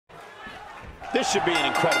This should be an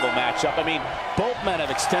incredible matchup. I mean, both men have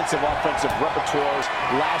extensive offensive repertoires,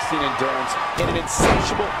 lasting endurance, and an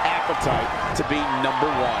insatiable appetite to be number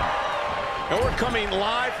one. And we're coming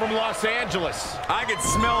live from Los Angeles. I could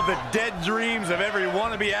smell the dead dreams of every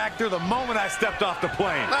wannabe actor the moment I stepped off the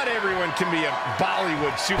plane. Not everyone can be a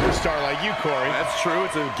Bollywood superstar like you, Corey. That's true.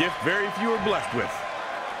 It's a gift very few are blessed with.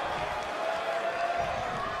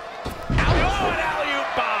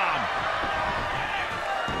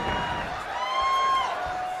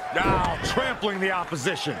 Now trampling the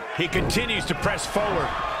opposition. He continues to press forward.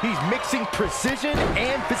 He's mixing precision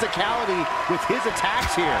and physicality with his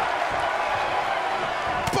attacks here.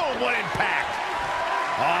 Boom, what impact.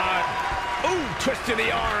 Ooh, twist to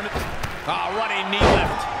the arm. Running knee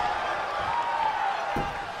lift.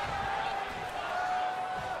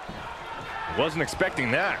 Wasn't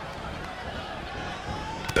expecting that.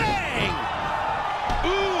 Bang!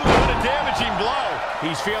 Ooh, what a damaging blow.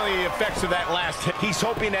 He's feeling the effects of that last hit. He's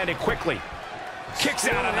hoping to end it quickly. Kicks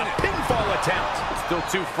out on the pinfall attempt. Still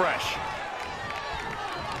too fresh.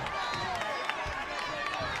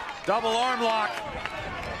 Double arm lock.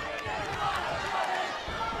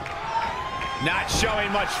 Not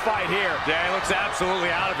showing much fight here. Yeah, he looks absolutely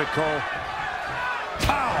out of it, Cole.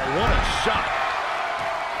 Oh, what a shot.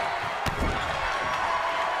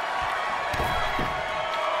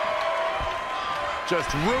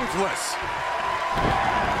 Just ruthless.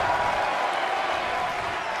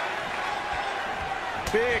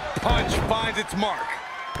 Big punch finds its mark.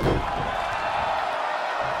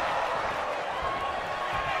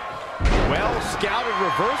 Well scouted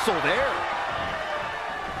reversal there.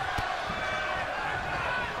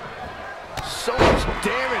 So much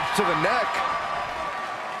damage to the neck.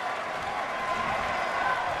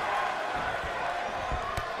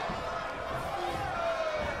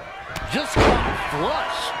 Just got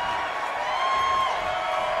flush.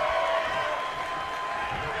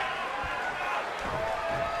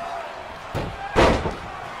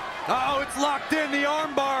 Uh-oh, it's locked in, the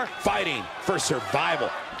armbar. Fighting for survival.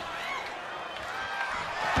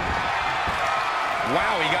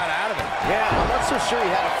 Wow, he got out of it. Yeah, I'm not so sure he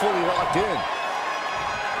had it fully locked in.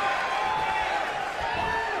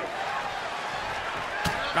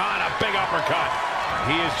 A big uppercut.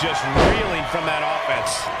 He is just reeling from that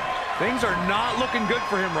offense. Things are not looking good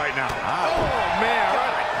for him right now. Oh, man,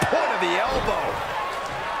 right at the point of the elbow.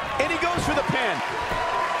 And he goes for the pin.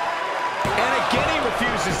 And again, he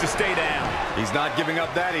refuses to stay down. He's not giving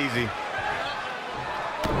up that easy.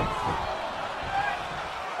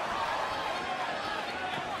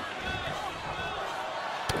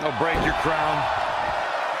 I'll break your crown.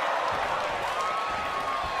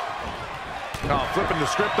 Oh, flipping the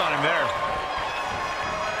script on him there.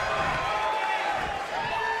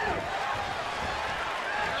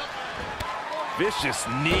 Vicious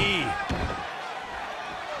knee.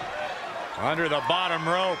 Under the bottom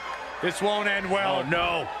rope. This won't end well. Oh,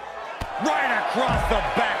 no. Right across the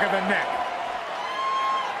back of the neck.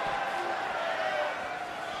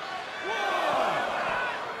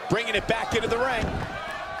 Bringing it back into the ring.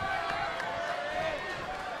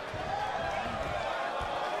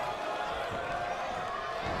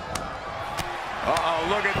 Uh-oh,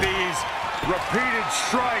 look at these repeated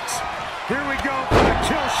strikes. Here we go for the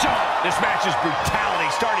kill shot. This match's brutality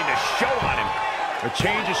starting to show on him. A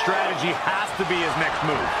change of strategy has to be his next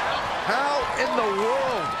move. How in the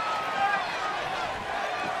world?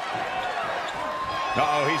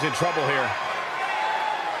 Uh-oh, he's in trouble here.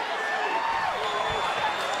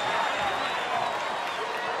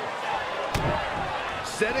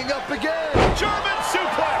 Setting up again. German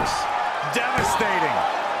suplex. Devastating.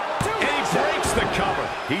 And he breaks the cover.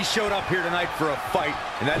 He showed up here tonight for a fight,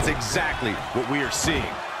 and that's exactly what we are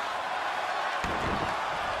seeing.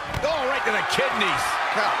 Oh, right to the kidneys.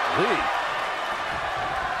 Golly.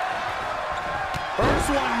 First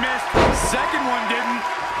one missed, second one didn't.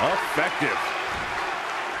 Effective.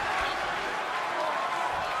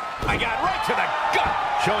 I got right to the gut.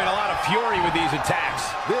 Showing a lot of fury with these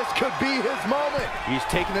attacks. This could be his moment. He's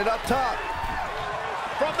taking it up top.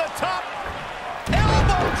 From the top.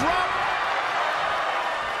 Elbow drop.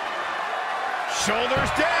 Shoulders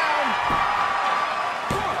down.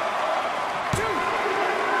 1, 2,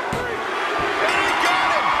 3. And he got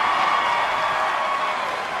him.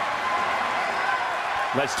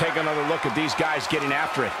 Let's take another look at these guys getting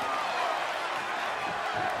after it.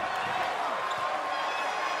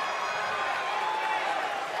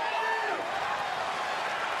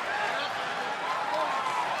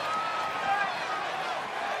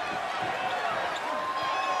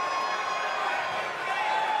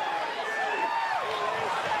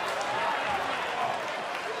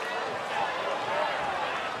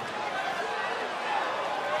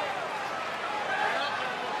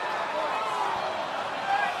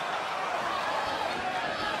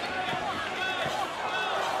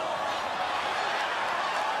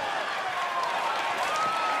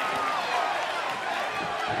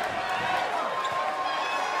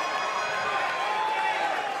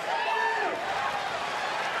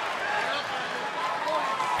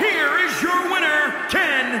 Here is your winner,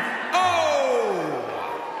 Kento.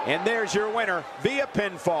 And there's your winner via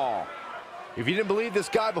pinfall. If you didn't believe this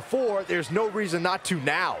guy before, there's no reason not to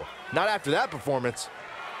now. Not after that performance.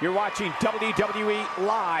 You're watching WWE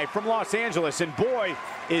live from Los Angeles, and boy,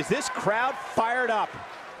 is this crowd fired up.